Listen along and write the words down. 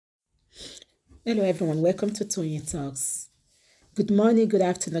Hello everyone, welcome to Tony Talks. Good morning, good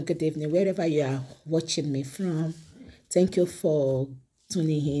afternoon, good evening, wherever you are watching me from. Thank you for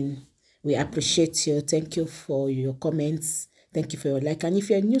tuning in. We appreciate you. Thank you for your comments. Thank you for your like. And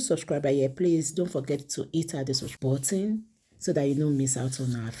if you're a new subscriber here, please don't forget to hit the subscribe button so that you don't miss out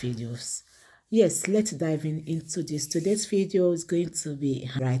on our videos. Yes, let's dive into this. Today's video is going to be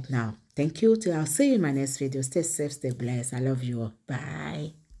right now. Thank you. Till I'll see you in my next video. Stay safe, stay blessed. I love you all.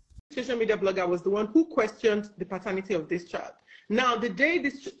 Bye. Social media blogger was the one who questioned the paternity of this child. Now, the day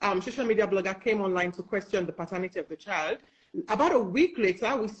this social media blogger came online to question the paternity of the child, about a week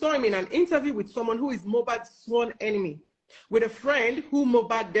later, we saw him in an interview with someone who is Muhbad's sworn enemy, with a friend who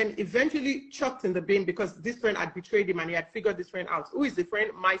Muhbad then eventually chucked in the bin because this friend had betrayed him and he had figured this friend out. Who is the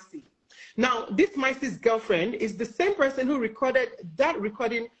friend? Maisi. Now, this Maisi's girlfriend is the same person who recorded that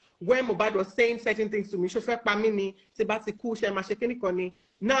recording where Muhbad was saying certain things to me.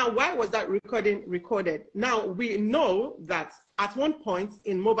 Now, why was that recording recorded? Now, we know that at one point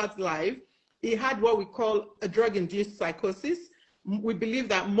in Muhbad's life, he had what we call a drug-induced psychosis. We believe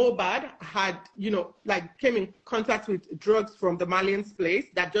that Muhbad had, came in contact with drugs from the Malian's place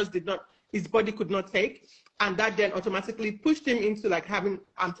that just did not, his body could not take. And that then automatically pushed him into having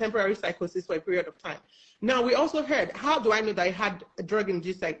temporary psychosis for a period of time. Now, we also heard, how do I know that he had a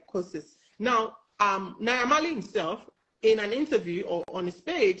drug-induced psychosis? Now, Naira Marley himself, in an interview or on his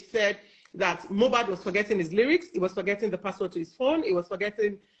page, said that Muhbad was forgetting his lyrics, he was forgetting the password to his phone, he was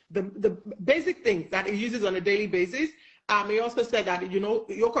forgetting the basic things that he uses on a daily basis. He also said that,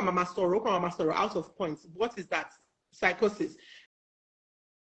 Yoko Mama Soro, out of points. What is that? Psychosis.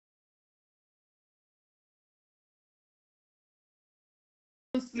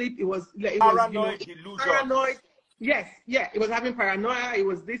 Sleep, it was paranoid. Yes, yeah, it was having paranoia, it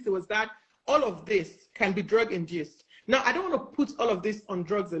was this, it was that. All of this can be drug induced. Now, I don't want to put all of this on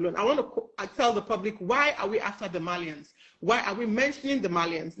drugs alone. I want to tell the public, why are we after the Malians? Why are we mentioning the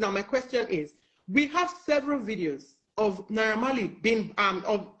Malians? Now, my question is, we have several videos of Naira Marley being,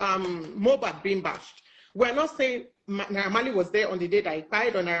 Muhbad being bashed. We're not saying Naira Marley was there on the day that he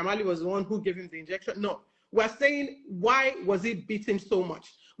died or Naira Marley was the one who gave him the injection. No, we're saying, why was he beaten so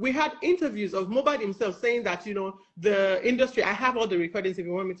much? We had interviews of Muhbad himself saying that, the industry, I have all the recordings if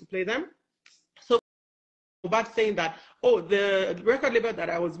you want me to play them. Muhbad saying that, oh, the record label that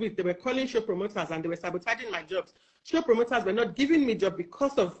I was with, they were calling show promoters and they were sabotaging my jobs. Show promoters were not giving me job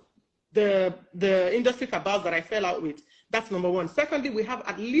because of the industry cabals that I fell out with. That's number one. Secondly, we have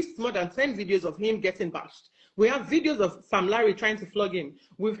at least more than 10 videos of him getting bashed. We have videos of Sam Larry trying to flog him.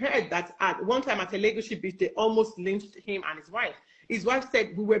 We've heard that at one time at a legacy beach, they almost lynched him and his wife. His wife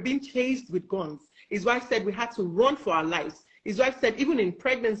said we were being chased with guns. His wife said we had to run for our lives. His wife said, even in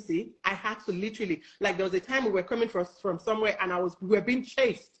pregnancy, I had to literally, there was a time we were coming from somewhere and we were being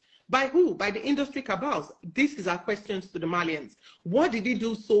chased. By who? By the industry cabals. This is our questions to the Malians. What did he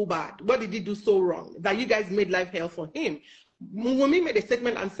do so bad? What did he do so wrong that you guys made life hell for him? Wunmi made a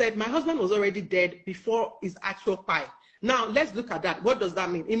statement and said, my husband was already dead before his actual pie. Now, let's look at that. What does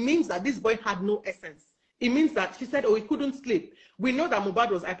that mean? It means that this boy had no essence. It means that she said, oh, he couldn't sleep. We know that Muhbad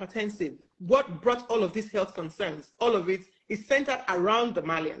was hypertensive. What brought all of these health concerns? All of it is centered around the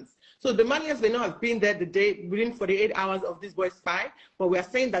Malians. So the Malians may not have been there the day within 48 hours of this boy's spy, but we are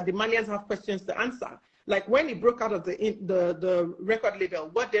saying that the Malians have questions to answer. Like when he broke out of the record label,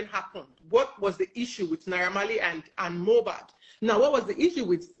 what then happened? What was the issue with Naira Marley and Muhbad? Now, what was the issue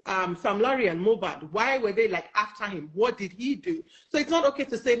with Sam Larry and Muhbad? Why were they after him? What did he do? So it's not okay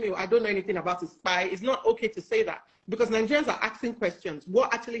to say, no, I don't know anything about his spy. It's not okay to say that because Nigerians are asking questions.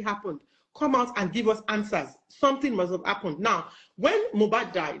 What actually happened? Come out and give us answers. Something must have happened. Now, when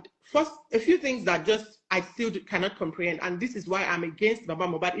Muhbad died, first, a few things that I still cannot comprehend, and this is why I'm against Baba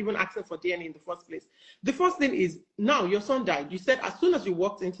Muhbad even asking for DNA in the first place. The first thing is, now your son died. You said as soon as you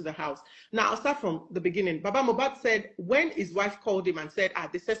walked into the house. Now, I'll start from the beginning. Baba Muhbad said when his wife called him and said,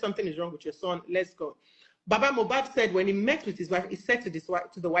 they said something is wrong with your son, let's go. Baba Muhbad said when he met with his wife, he said to the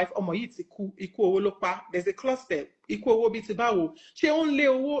wife, there's a clause there. Was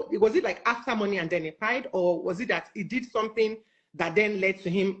it after money and then he died, or was it that he did something that then led to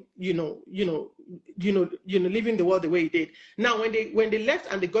him, leaving the world the way he did? Now, when they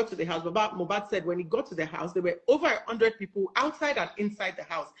left and they got to the house, Baba Muhbad said when he got to the house, there were over 100 people outside and inside the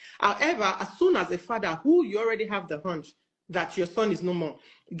house. However, as soon as a father who you already have the hunch that your son is no more,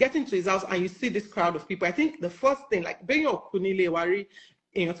 get into his house and you see this crowd of people, I think the first thing, so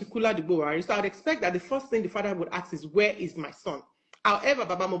I'd expect that the first thing the father would ask is, where is my son? However,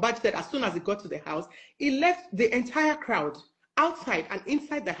 Baba Muhbad said as soon as he got to the house, he left the entire crowd outside and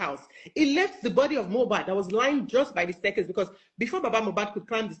inside the house. He left the body of Muhbad that was lying just by the staircase, because before Baba Muhbad could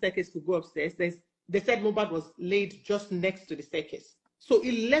climb the staircase to go upstairs, they said Muhbad was laid just next to the staircase. So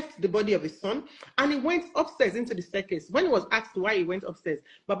he left the body of his son and he went upstairs into the staircase. When he was asked why he went upstairs,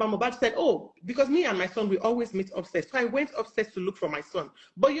 Baba Muhbad said, oh, because me and my son, we always meet upstairs. So I went upstairs to look for my son.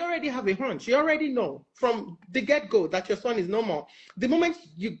 But you already have a hunch. You already know from the get-go that your son is no more. The moment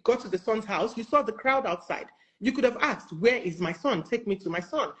you got to the son's house, you saw the crowd outside. You could have asked, where is my son? Take me to my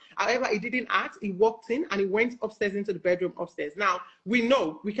son. However, he didn't ask. He walked in and he went upstairs into the bedroom upstairs. Now, we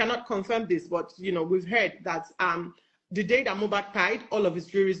know, we cannot confirm this, but, you know, we've heard that the day that Muhbad died, all of his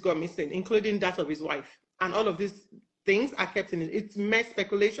jewelry got missing, including that of his wife. And all of these things are kept in it. It's mere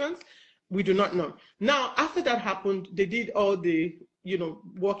speculations. We do not know. Now, after that happened, they did all the, you know,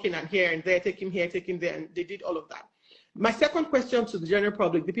 walking and here and there, taking here, taking there, and they did all of that. My second question to the general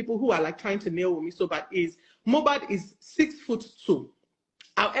public, the people who are like trying to nail Wunmi so bad, is Muhbad is 6'2".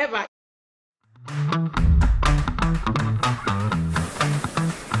 However,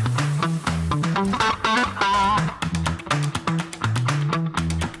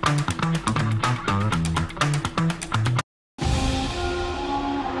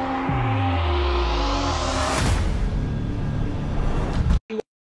 he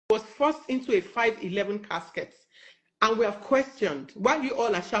was forced into a 5'11" casket. And we have questioned, why you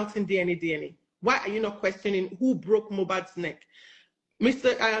all are shouting DNA, DNA? Why are you not questioning who broke Muhbad's neck?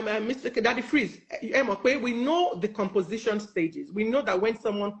 Mr. Daddy Freeze, we know the composition stages. We know that when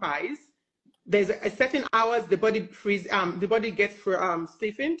someone pies, there's a certain hours the body freeze, the body gets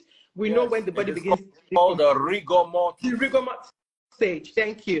stiffened. We know when the body begins. Called the rigor mortis. The rigor mortis stage.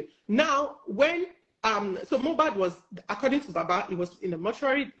 Thank you. Now, when so Muhbad was, according to Baba, it was in the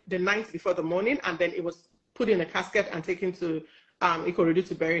mortuary the night before the morning, and then it was put in a casket and taken to Ikorodu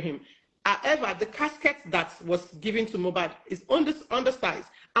to bury him. However, the casket that was given to Muhbad is undersized,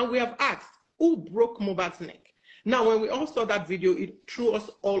 and we have asked, who broke Muhbad's neck? Now, when we all saw that video, it threw us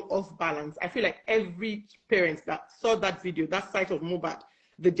all off balance. I feel like every parent that saw that video, that sight of Muhbad,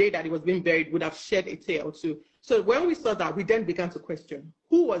 the day that he was being buried, would have shed a tear or two. So when we saw that, we then began to question,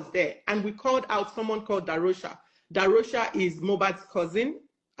 who was there? And we called out someone called Darosha. Darosha is Muhbad's cousin,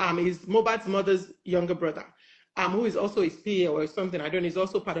 is Muhbad's mother's younger brother, who is also his PA or something, I don't know, he's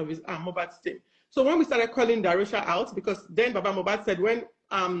also part of his Muhbad's team. So when we started calling Darosha out, because then Baba Muhbad said when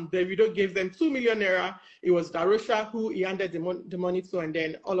the video gave them 2 million naira, it was Darosha who he handed the money to, and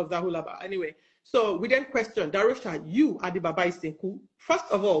then all of that hulaba. Anyway, so we then questioned, Darosha, you are the Baba Isinku. First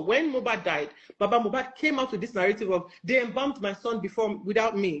of all, when Muhbad died, Baba Muhbad came out with this narrative of, they embalmed my son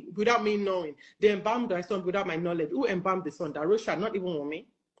without me knowing. They embalmed my son without my knowledge. Who embalmed the son? Darosha, not even Wunmi.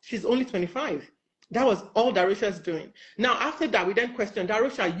 She's only 25. That was all Darosha's doing. Now, after that, we then questioned,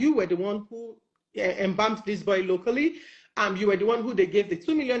 Darosha, you were the one who embalmed this boy locally. You were the one who they gave the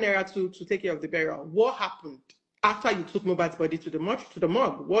 2 million naira to take care of the burial. What happened after you took Muhbad's body to the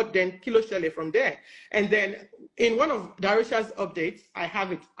morgue? What then kilo shele from there? And then in one of Darosha's updates, I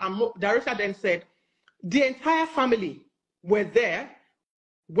have it. Darosha then said, the entire family were there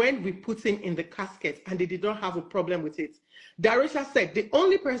when we put him in the casket, and they did not have a problem with it. Darosha said the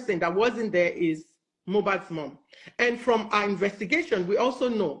only person that wasn't there is Muhbad's mom. And from our investigation, we also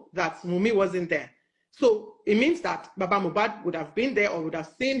know that Wunmi wasn't there. So it means that Baba Muhbad would have been there or would have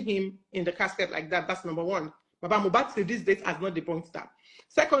seen him in the casket like that. That's number one. Baba Muhbad to this date has not debunked that.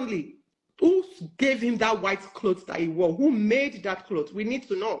 Secondly, who gave him that white clothes that he wore? Who made that clothes? We need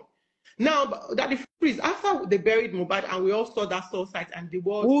to know. Now, that is freeze. After they buried Muhbad and we all saw that soul site and the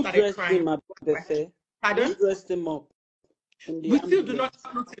world started crying. Him up, Pardon? Who dressed him up? We still do not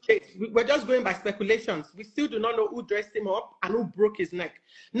know to date. We're just going by speculations. We still do not know who dressed him up and who broke his neck.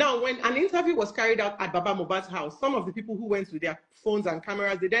 Now, when an interview was carried out at Baba Muhbad's house, some of the people who went with their phones and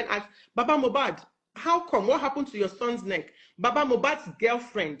cameras, they then asked, Baba Muhbad, how come? What happened to your son's neck? Baba Muhbad's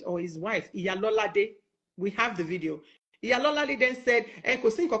girlfriend or his wife, Iyalolade, we have the video. Iyalolade then said,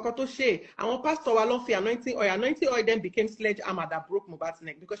 our pastor were anointing oil then became sledgehammer that broke Muhbad's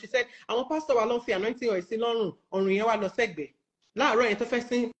neck, because she said, our pastor were anointing oil, silorun, onriyewa lo segbe. Láàárọ̀ yẹn tó fẹ́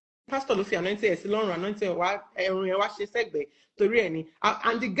sin pastor ló fi anointing silorun, anointing oil, onriyewa ṣe segbe.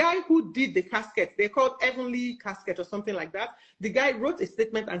 And the guy who did the casket, they called Heavenly Casket or something like that. The guy wrote a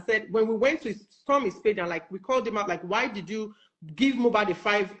statement and said, when we went to storm his page and like we called him up, like, why did you give Muhbad a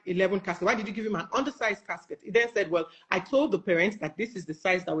 5'11" casket? Why did you give him an undersized casket? He then said, well, I told the parents that this is the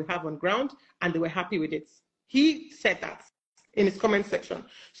size that we have on ground, and they were happy with it. He said that in his comment section.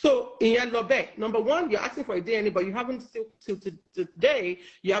 So in Yalobe, number one, you're asking for a DNA, but you haven't still till today,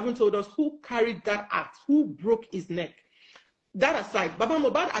 you haven't told us who carried that act, who broke his neck. That aside, Baba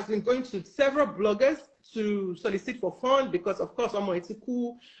Muhbad has been going to several bloggers to solicit for funds because, of course, it's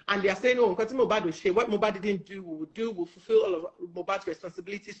cool. And they are saying, oh, what Muhbad didn't do, we will do, we'll fulfill all of Muhbad's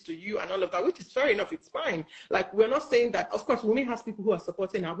responsibilities to you and all of that, which is fair enough, it's fine. Like, we're not saying that, of course, Wunmi has people who are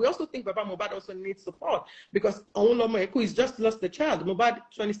supporting her. We also think Baba Muhbad also needs support because he's just lost the child. Muhbad,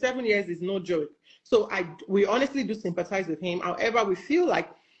 27 years is no joke. So we honestly do sympathize with him. However, we feel like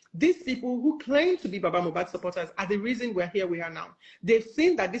these people who claim to be Baba Muhbad supporters are the reason we're here we are now. They've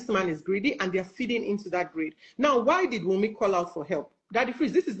seen that this man is greedy and they're feeding into that greed. Now, why did Wunmi call out for help? Daddy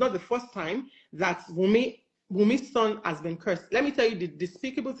Freeze, this is not the first time that Wunmi's son has been cursed. Let me tell you the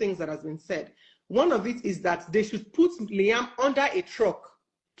despicable things that has been said. One of it is that they should put Liam under a truck.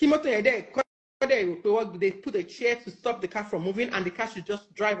 They put a chair to stop the car from moving, and the car should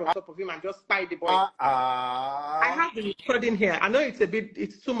just drive on top of him and just spy the boy. I have the recording here. I know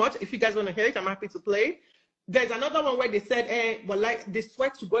it's too much. If you guys want to hear it, I'm happy to play. There's another one where they said, well, like they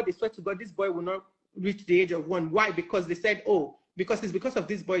swear to God, this boy will not reach the age of 1. Why? Because they said, oh, because it's because of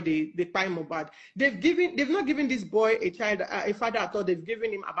this boy they buy Muhbad. They've not given this boy a father at all. They've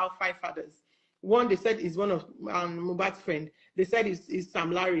given him about 5 fathers. One they said is one of Muhbad's friend. They said is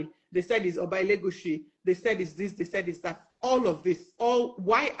Sam Larry. They said it's Oba Elegushi. They said it's this. They said it's that. All of this.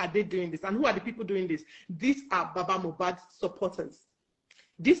 Why are they doing this? And who are the people doing this? These are Baba Muhbad supporters.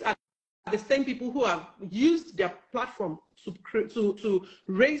 These are the same people who have used their platform to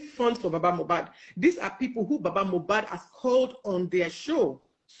raise funds for Baba Muhbad. These are people who Baba Muhbad has called on their show.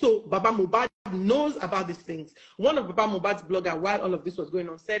 So Baba Muhbad knows about these things. One of Baba Muhbad's blogger, while all of this was going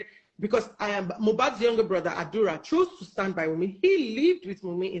on, said, because Muhbad's younger brother, Adura, chose to stand by Wunmi. He lived with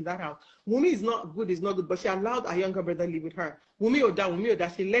Wunmi in that house. Wunmi is not good, but she allowed her younger brother to live with her. Wunmi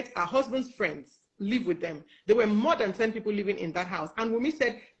Oda, she let her husband's friends live with them. There were more than 10 people living in that house. And Wunmi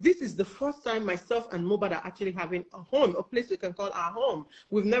said, this is the first time myself and Muhbad are actually having a home, a place we can call our home.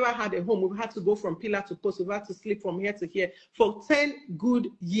 We've never had a home. We've had to go from pillar to post. We've had to sleep from here to here for 10 good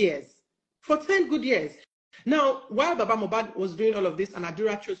years. For 10 good years. Now, while Baba Muhbad was doing all of this and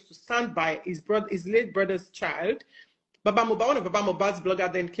Adura chose to stand by his late brother's child, one of Baba Muhbad's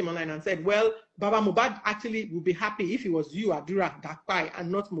blogger then came online and said, well, Baba Muhbad actually would be happy if it was you, Adura, Dakpai, and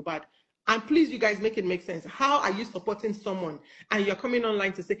not Muhbad. And please, you guys, make it make sense. How are you supporting someone and you're coming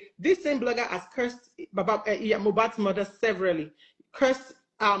online to say, this same blogger has cursed Muhbad's mother severally, cursed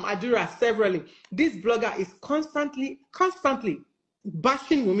Adura severally. This blogger is constantly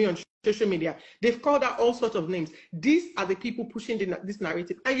bashing Wunmi on social media. They've called out all sorts of names. These are the people pushing this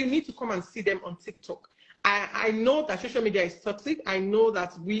narrative, and you need to come and see them on TikTok. I know that social media is toxic. I know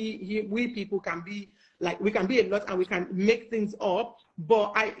that we people can be like, we can be a lot and we can make things up,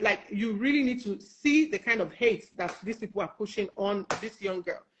 but you really need to see the kind of hate that these people are pushing on this young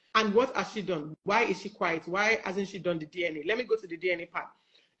girl. And what has she done? Why is she quiet? Why hasn't she done the DNA? Let me go to the DNA part.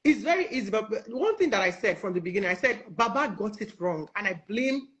 It's very easy, but one thing that I said from the beginning, I said Baba got it wrong, and I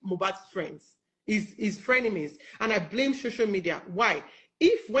blame Muhbad's friends, his frenemies, and I blame social media. Why?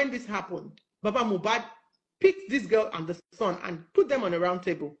 If when this happened, Baba Muhbad picked this girl and the son and put them on a round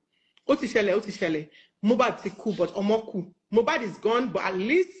table, Otishele, Muhbad tiku, but Omoku. Muhbad is gone, but at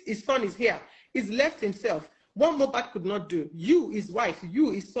least his son is here. He's left himself. What Muhbad could not do, you, his wife,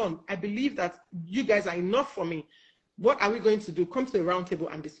 you, his son, I believe that you guys are enough for me. What are we going to do? Come to the round table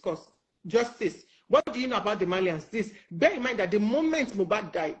and discuss justice. What do you know about the Malians? This. Bear in mind that the moment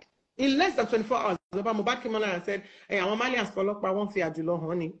Muhbad died, in less than 24 hours, Baba Muhbad came on and said, hey, our Malians won't fear Julo,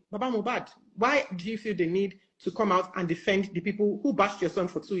 honey. Baba Muhbad, why do you feel the need to come out and defend the people who bashed your son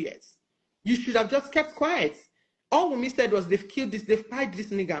for 2 years? You should have just kept quiet. All Wunmi said was they've killed this, they've fired this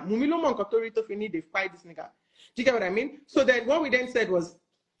nigga. They've fired this nigga. Do you get what I mean? So then what we then said was,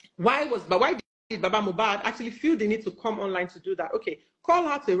 why did Baba Muhbad actually feel the need to come online to do that? Okay, call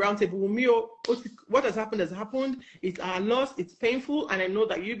her to a round table. What has happened has happened. It's our loss. It's painful. And I know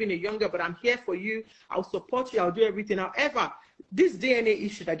that you've been a younger, but I'm here for you. I'll support you. I'll do everything. However, this DNA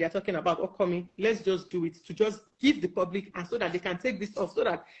issue that they're talking about upcoming, let's just do it to just give the public, and so that they can take this off, so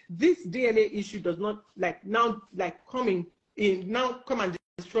that this DNA issue does not come and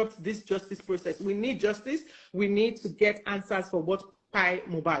disrupt this justice process. We need justice. We need to get answers for what Pai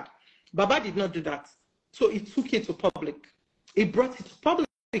Muhbad. Baba did not do that. So he took it to public. He brought it to public.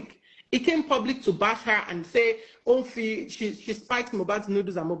 He came public to bash her and say, oh, she spikes Muhbad's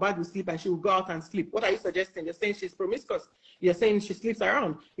noodles and Muhbad will sleep and she will go out and sleep. What are you suggesting? You're saying she's promiscuous. You're saying she sleeps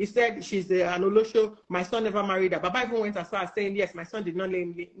around. He said she's an Olosho. My son never married her. Baba even went as far as saying, yes, my son did not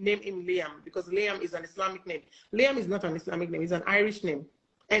name him Liam, because Liam is an Islamic name. Liam is not an Islamic name. It's an Irish name.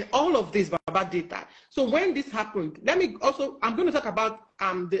 And all of this, Baba did that. So when this happened, I'm going to talk about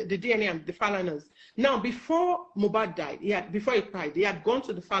the DNA and the Falaners. Now, before Muhbad died, before he died, he had gone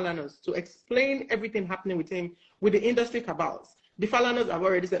to the Falaners to explain everything happening with him, with the industry cabals. The Falaners have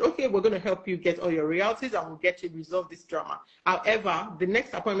already said, okay, we're going to help you get all your royalties and we'll get you resolve this drama. However, the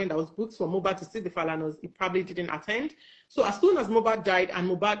next appointment that was booked for Muhbad to see the Falaners, he probably didn't attend. So as soon as Muhbad died and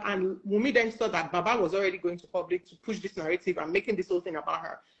Wunmi then saw that Baba was already going to public to push this narrative and making this whole thing about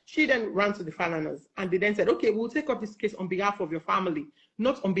her, she then ran to the Falaners and they then said, okay, we'll take up this case on behalf of your family,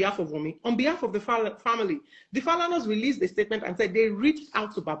 not on behalf of Wunmi, on behalf of the family. The Falaners released a statement and said they reached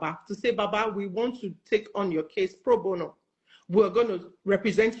out to Baba to say, Baba, we want to take on your case pro bono. We're going to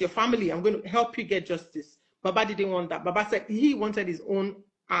represent your family. I'm going to help you get justice. Baba didn't want that. Baba said he wanted his own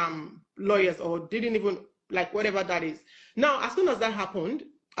lawyers, or didn't even like whatever that is. Now, as soon as that happened,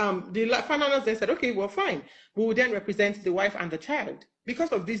 the Falaners then said, okay, well, fine. We will then represent the wife and the child. Because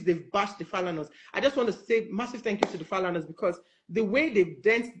of this, they've bashed the Falaners. I just want to say massive thank you to the Falaners, because the way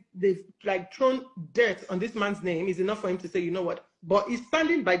they've like thrown dirt on this man's name is enough for him to say, you know what? But he's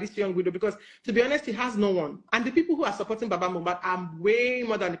standing by this young widow because, to be honest, he has no one. And the people who are supporting Baba Muhbad are way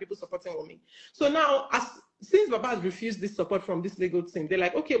more than the people supporting Wunmi. So now, since Baba has refused this support from this legal team, they're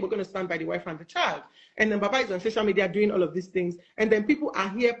like, okay, we're going to stand by the wife and the child. And then Baba is on social media doing all of these things. And then people are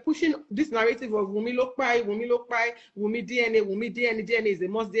here pushing this narrative of Wunmi lo cry, Wunmi DNA is a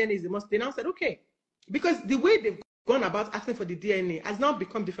must, DNA is a must. They now said, okay, because the way they've gone about asking for the DNA has now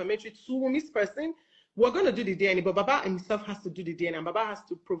become defamatory to Wunmi's person. We're going to do the DNA, but Baba himself has to do the DNA, and Baba has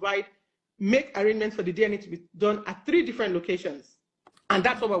to make arrangements for the DNA to be done at 3 different locations. And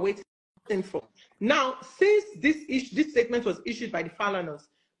that's what we're waiting for. Now, since this statement was issued by the Falaners,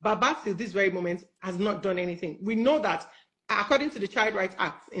 Baba, till this very moment, has not done anything. We know that, according to the Child Rights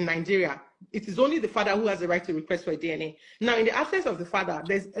Act in Nigeria, it is only the father who has the right to request for a DNA. Now, in the absence of the father,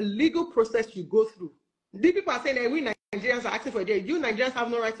 there's a legal process you go through. The people are saying that we Nigerians are asking for a DNA. You Nigerians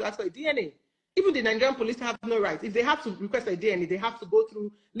have no right to ask for a DNA. Even the Nigerian police have no right. If they have to request a DNA, they have to go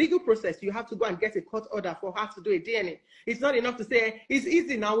through legal process. You have to go and get a court order for her to do a DNA. It's not enough to say, it's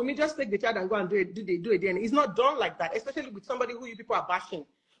easy now. We may just take the child and go and do a DNA. It's not done like that, especially with somebody who you people are bashing,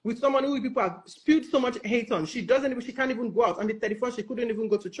 with someone who you people have spewed so much hate on. She can't even go out. On the 31st, she couldn't even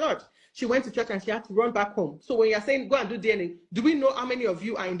go to church. She went to church and she had to run back home. So when you're saying go and do DNA, do we know how many of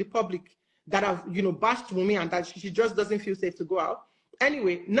you are in the public that have, bashed Wunmi and that she just doesn't feel safe to go out?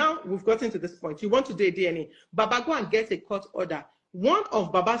 Anyway, now we've gotten to this point. You want to do a DNA. Baba, go and get a court order. One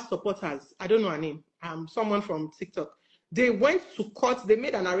of Baba's supporters, I don't know her name, someone from TikTok, they went to court. They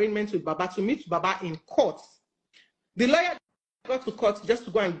made an arrangement with Baba to meet Baba in court. The lawyer got to court just to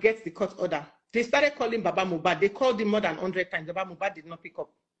go and get the court order. They started calling Baba Muhbad. They called him more than 100 times. Baba Muhbad did not pick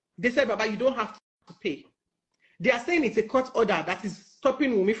up. They said, Baba, you don't have to pay. They are saying it's a court order that is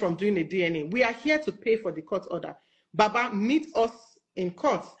stopping Wunmi from doing a DNA. We are here to pay for the court order. Baba, meet us in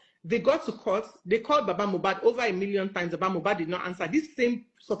court. They got to court. They called Baba Muhbad over 1 million times. Baba Muhbad did not answer. This same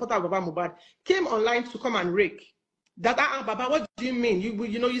supporter of Baba Muhbad came online to come and rake. That, Baba, what do you mean?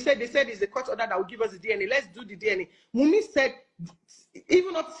 You said they said it's a court order that will give us the DNA. Let's do the DNA. Wunmi said,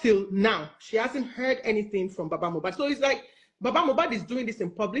 even up till now, she hasn't heard anything from Baba Muhbad. So it's like Baba Muhbad is doing this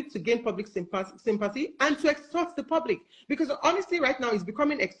in public to gain public sympathy and to extort the public. Because honestly, right now, it's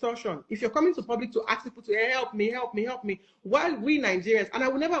becoming extortion. If you're coming to public to ask people to help me, while we Nigerians, and I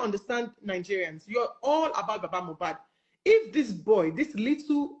will never understand Nigerians, you're all about Baba Muhbad. If this boy, this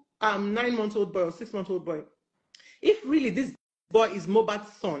little 9-month-old boy or 6-month-old boy, if really this boy is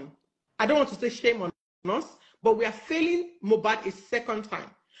Muhbad's son, I don't want to say shame on us, but we are failing Muhbad a second time.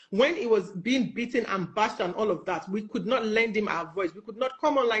 When he was being beaten and bashed and all of that, we could not lend him our voice. We could not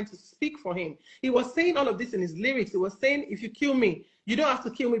come online to speak for him. He was saying all of this in his lyrics. He was saying, if you kill me, you don't have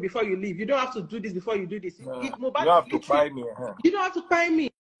to kill me before you leave. You don't have to do this before you do this. No, you don't have to cry me. You don't have to cry me.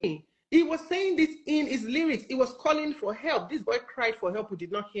 He was saying this in his lyrics. He was calling for help. This boy cried for help. We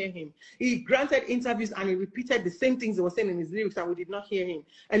did not hear him. He granted interviews and he repeated the same things he was saying in his lyrics and we did not hear him.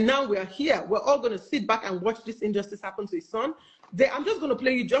 And now we are here. We're all going to sit back and watch this injustice happen to his son. I'm just going to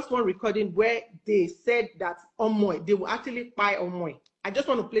play you just one recording where they said that Omoy, they will actually buy Omoy. I just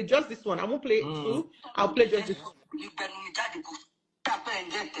want to play just this one. I won't play two. I'll play just this one.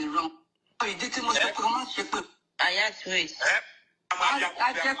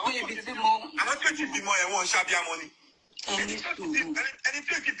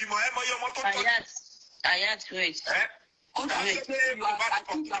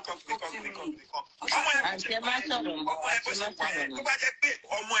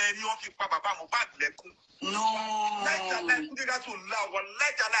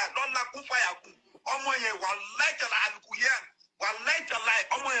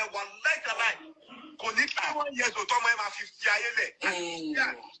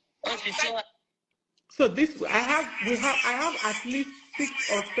 So this I have at least 6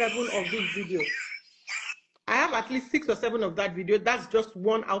 or 7 of these videos. I have at least 6 or 7 of that video. That's just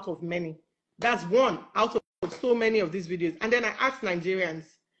one out of many. That's one out of so many of these videos. And then I asked Nigerians,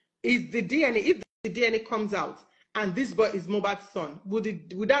 is the DNA, if the DNA comes out and this boy is Muhbad's son, would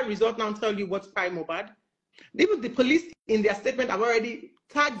that result now tell you what's spy Muhbad? Even the police in their statement have already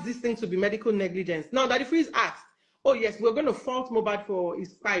tagged this thing to be medical negligence. Now that if he's asked, oh yes, we're going to fault Muhbad for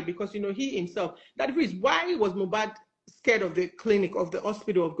his spy because, you know, he himself, that if he's, why was Muhbad scared of the clinic, of the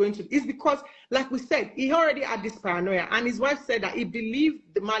hospital, of going to, is because, like we said, he already had this paranoia, and his wife said that he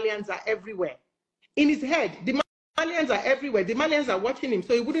believed the Malians are everywhere. In his head, the Malians are everywhere. The Malians are watching him,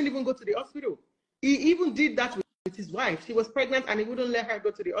 so he wouldn't even go to the hospital. He even did that with his wife. She was pregnant, and he wouldn't let her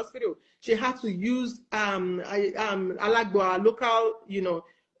go to the hospital. She had to use Alagboa, local, you know,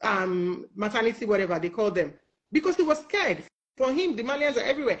 maternity, whatever they call them, because he was scared. For him, the Malians are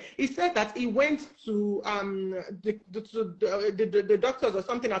everywhere. He said that he went to the doctors or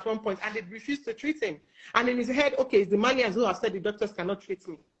something at one point, and they refused to treat him. And in his head, okay, it's the Malians who have said the doctors cannot treat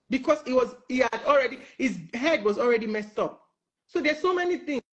me, because his head was already messed up. So there's so many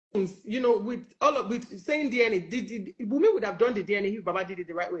things, you know, with saying DNA. Wunmi would have done the DNA if Baba did it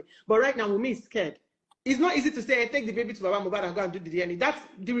the right way. But right now, Wunmi is scared. It's not easy to say, hey, take the baby to Baba Muhbad and go and do the DNA.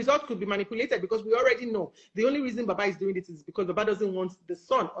 The result could be manipulated, because we already know the only reason Baba is doing it is because Baba doesn't want the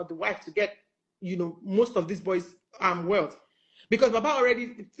son or the wife to get, you know, most of these boys' wealth. Because Baba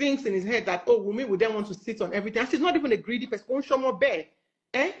already thinks in his head that, oh, Wunmi would then want to sit on everything. And she's not even a greedy person. She's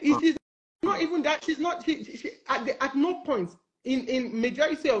not even that. She's not, at no point in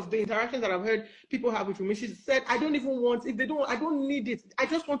majority of the interactions that I've heard people have with Wunmi, she said, I don't even want, if they don't, I don't need it. I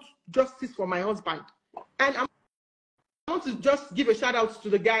just want justice for my husband. And I want to just give a shout out to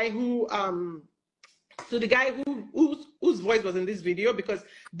the guy whose voice was in this video, because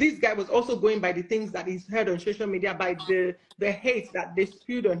this guy was also going by the things that he's heard on social media, by the hate that they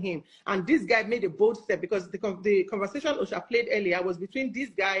spewed on him. And this guy made a bold step, because the conversation Osha played earlier was between this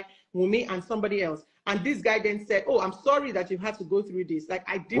guy, Wunmi, and somebody else. And this guy then said, oh, I'm sorry that you've had to go through this. Like,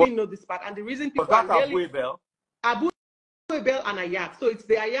 I didn't know this part. And the reason people are really... Abu Ebel and Ayat. So it's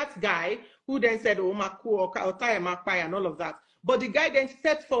the Ayat guy who then said, oh, Maku, or Makai, and all of that. But the guy then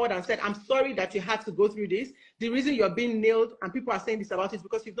stepped forward and said, I'm sorry that you had to go through this. The reason you're being nailed, and people are saying this about it, is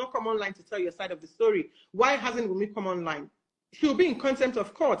because you've not come online to tell your side of the story. Why hasn't Wunmi come online? She'll be in contempt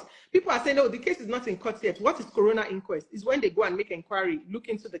of court. People are saying, oh, the case is not in court yet. What is Corona inquest? Is when they go and make inquiry, look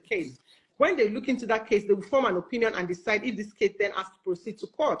into the case. When they look into that case, they will form an opinion and decide if this case then has to proceed to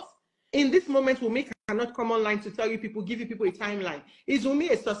court. In this moment, Wunmi cannot come online to tell you people, give you people a timeline. Is Wunmi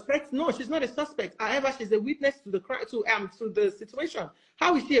a suspect? No, she's not a suspect. However, she's a witness to the situation.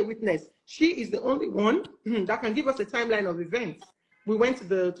 How is she a witness? She is the only one that can give us a timeline of events. We went to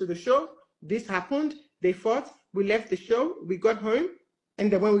the show. This happened. They fought. We left the show. We got home,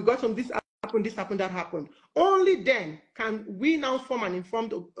 and then when we got home, this happened, that happened. Only then can we now form an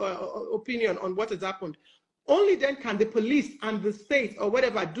informed opinion on what has happened. Only then can the police and the state or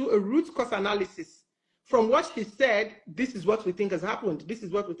whatever do a root cause analysis. From what she said, this is what we think has happened. This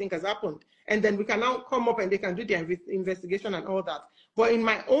is what we think has happened. And then we can now come up and they can do their investigation and all that. But in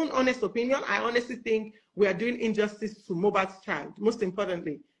my own honest opinion, I honestly think we are doing injustice to Muhbad's child. Most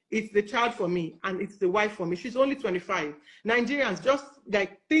importantly, it's the child for me and it's the wife for me. She's only 25. Nigerians, just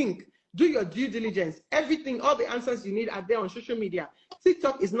like think, do your due diligence. Everything, all the answers you need are there on social media.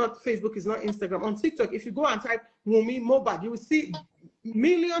 TikTok is not Facebook, is not Instagram. On TikTok, if you go and type Wunmi Muhbad, you will see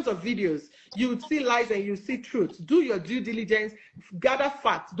millions of videos. You would see lies and you see truth. Do your due diligence, gather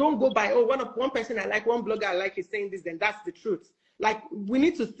facts. Don't go by, oh, one person I like, one blogger I like is saying this, then that's the truth. Like, we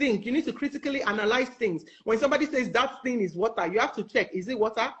need to think. You need to critically analyze things. When somebody says that thing is water, you have to check, is it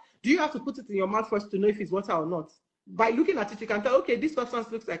water? Do you have to put it in your mouth first to know if it's water or not? By looking at it, you can tell, okay, this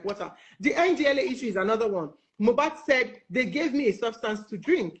substance looks like water. The NDLA issue is another one. Muhbad said, they gave me a substance to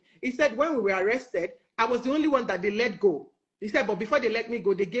drink. He said, when we were arrested, I was the only one that they let go. He said, but before they let me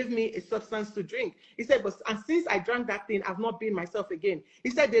go, they gave me a substance to drink. He said, but and since I drank that thing, I've not been myself again. He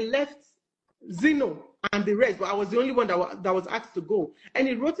said, they left Zeno and the rest, but I was the only one that was asked to go. And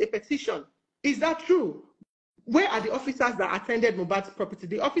he wrote a petition. Is that true? Where are the officers that attended Muhbad's property?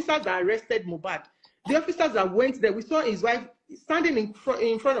 The officers that arrested Muhbad? The officers that went there, we saw his wife standing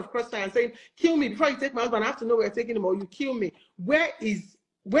in front of Crossfire and saying, kill me before you take my husband. I have to know where you're taking him or you kill me. Where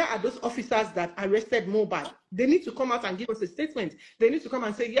are those officers that arrested Muhbad? They need to come out and give us a statement. They need to come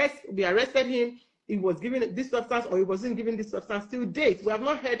and say, yes, we arrested him. He was given this substance or he wasn't given this substance. Till date, we have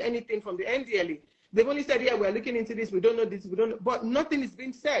not heard anything from the NDLA. They've only said, yeah, we're looking into this. We don't know this. We don't know. But nothing is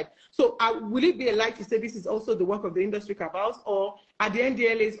being said. So will it be a lie to say this is also the work of the industry cabals, or are the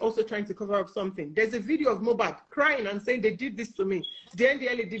NDLA is also trying to cover up something? There's a video of Muhbad crying and saying they did this to me. The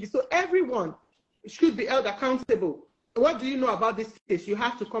NDLA did this. So everyone should be held accountable. What do you know about this case? You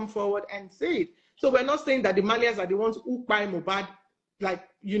have to come forward and say it. So we're not saying that the Malians are the ones who buy Muhbad, like,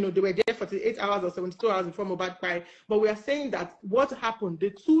 they were there for 8 hours or 72 hours before Muhbad cried. But we are saying that what happened, the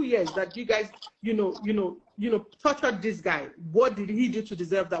 2 years that you guys, tortured this guy, what did he do to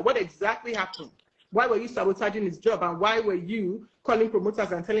deserve that? What exactly happened? Why were you sabotaging his job? And why were you calling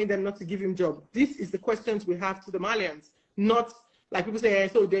promoters and telling them not to give him job? This is the questions we have to the Malians, not like people say,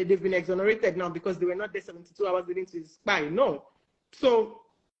 so they've been exonerated now because they were not there 72 hours leading to his spy. No. So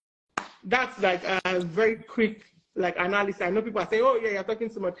that's like a very quick analysis. I know people are saying, oh yeah, you're talking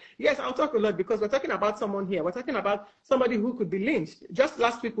too much. Yes, I'll talk a lot because we're talking about someone here. We're talking about somebody who could be lynched. Just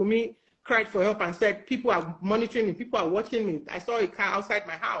last week, Wunmi cried for help and said, people are monitoring me, people are watching me. I saw a car outside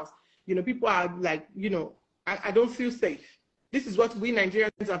my house. People are like, I don't feel safe. This is what we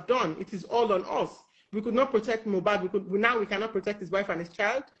Nigerians have done. It is all on us. We could not protect Muhbad. Now we cannot protect his wife and his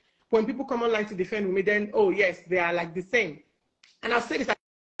child. When people come online to defend Wunmi, then, oh yes, they are like the same. And I'll say this,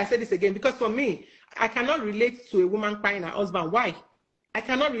 I say this again, because for me, I cannot relate to a woman crying her husband. Why? I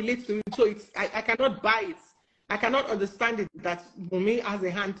cannot relate to it. So I cannot buy it. I cannot understand it that Wunmi has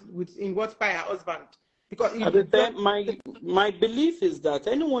a hand in what by her husband. Because my belief is that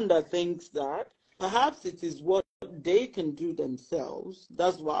anyone that thinks that perhaps it is what they can do themselves,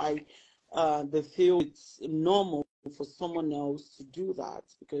 that's why they feel it's normal for someone else to do that,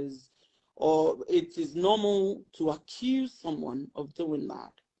 or it is normal to accuse someone of doing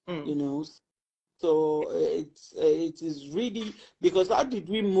that, So it is really, because how did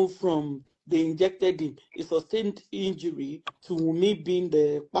we move from they injected him, a sustained injury, to me being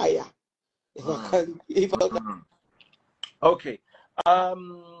the buyer? Okay.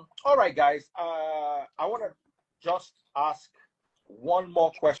 All right, guys. I want to just ask one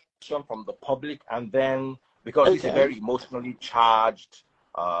more question from the public, and then, because it's a very emotionally charged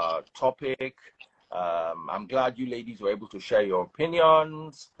topic, I'm glad you ladies were able to share your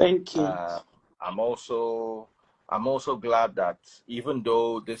opinions. Thank you. I'm also glad that even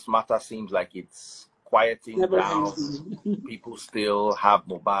though this matter seems like it's quieting down, people still have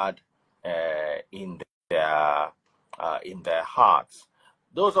Muhbad in their hearts.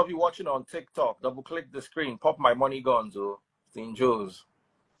 Those of you watching on TikTok, double click the screen, pop my money guns, oh, St. Joe's.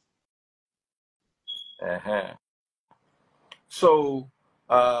 So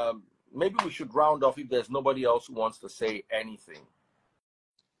maybe we should round off if there's nobody else who wants to say anything.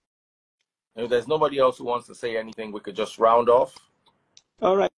 If there's nobody else who wants to say anything, we could just round off.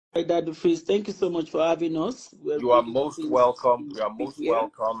 All right, Dad Freeze, thank you so much for having us. You are most welcome. You are most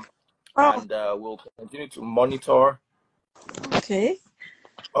welcome. And we'll continue to monitor. Okay.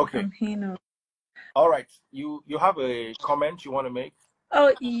 Okay. I'm here now. All right. You have a comment you want to make?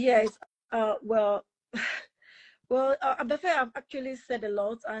 Oh, yes. Well, Abefe, I've actually said a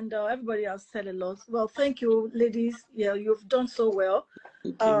lot, and everybody has said a lot. Well, thank you, ladies. Yeah, you've done so well.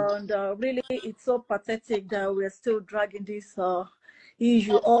 And really, it's so pathetic that we're still dragging this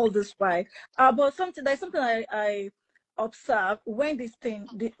issue all this way. But there's something I observed when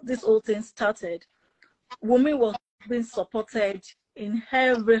this whole thing started. Wunmi was being supported in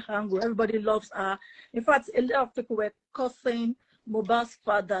every angle. Everybody loves her. In fact, a lot of people were cursing Muhbad's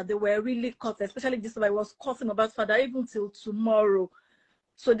father. They were really cursing, especially this guy was cursing Muhbad's father even till tomorrow.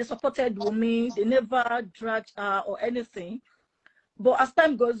 So they supported Wunmi. They never dragged her or anything. But as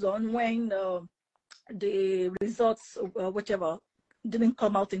time goes on, when the results, whichever, didn't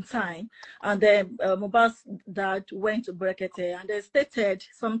come out in time, and then Muhbad's dad went to Brekete, and they stated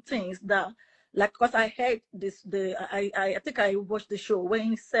some things that, like, because I heard this, I think I watched the show when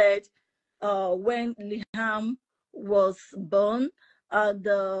he said, when Liam was born,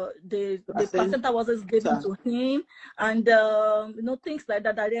 the placenta wasn't given to him, and things like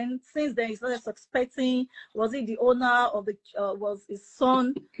that. And then since then he started suspecting, was he the owner of the was his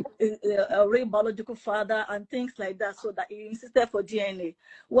son a real biological father, and things like that, so that he insisted for DNA.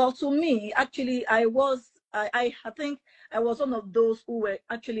 Well, to me, actually, I think I was one of those who were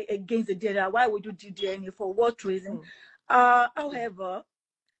actually against the DNA. Why would you do DNA? For what reason? However,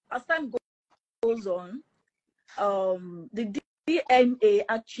 as time goes on, the DNA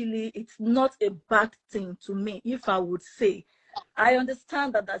actually, it's not a bad thing to me, if I would say. I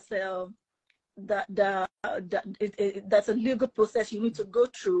understand that that's a legal process you need to go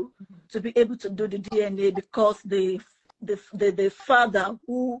through to be able to do the DNA, because the father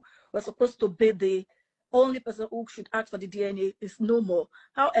who was supposed to be the only person who should ask for the DNA is no more.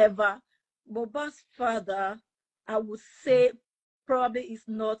 However, Mohbad's father, I would say, probably is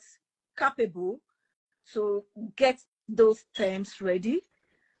not capable to get those terms ready.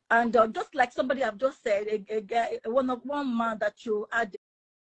 And just like somebody I've just said, one man that you added,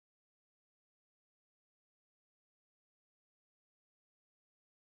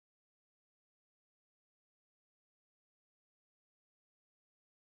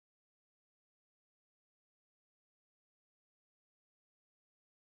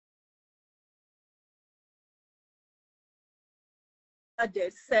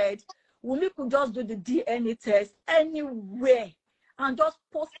 said Wunmi could just do the DNA test anywhere and just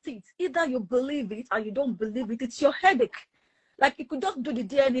post it. Either you believe it or you don't believe it. It's your headache. Like you could just do the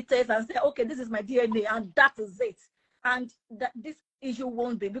DNA test and say, okay, this is my DNA, and that is it. And that this issue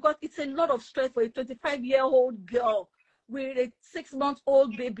won't be, because it's a lot of stress for a 25-year-old girl with a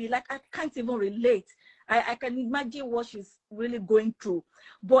 6-month-old baby. Like I can't even relate. I can imagine what she's really going through.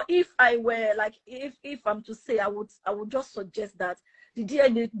 But if I were like, if I'm to say, I would just suggest that the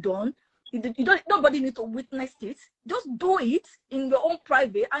DNA done. Nobody needs to witness it. Just do it in your own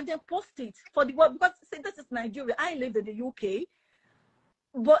private and then post it for the world. Because see, this is Nigeria. I live in the UK,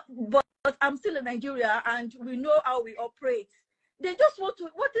 but I'm still in Nigeria, and we know how we operate. They just want to,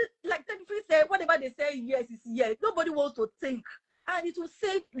 like Tenfree said, whatever they say yes is yes. Nobody wants to think, and it will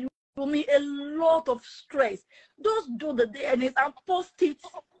save me a lot of stress. Just do the DNA and post it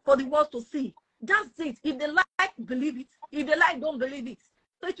for the world to see. That's it. If they like, believe it. If they like, don't believe it.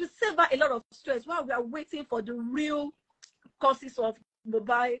 So it will save her a lot of stress while we are waiting for the real causes of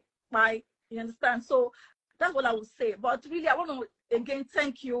mobile. You understand? So that's what I would say. But really, I want to again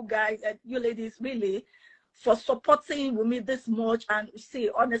thank you guys and you ladies really for supporting Wunmi this much. And see,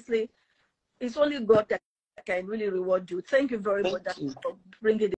 honestly, it's only God that can really reward you. Thank you very much for bringing it.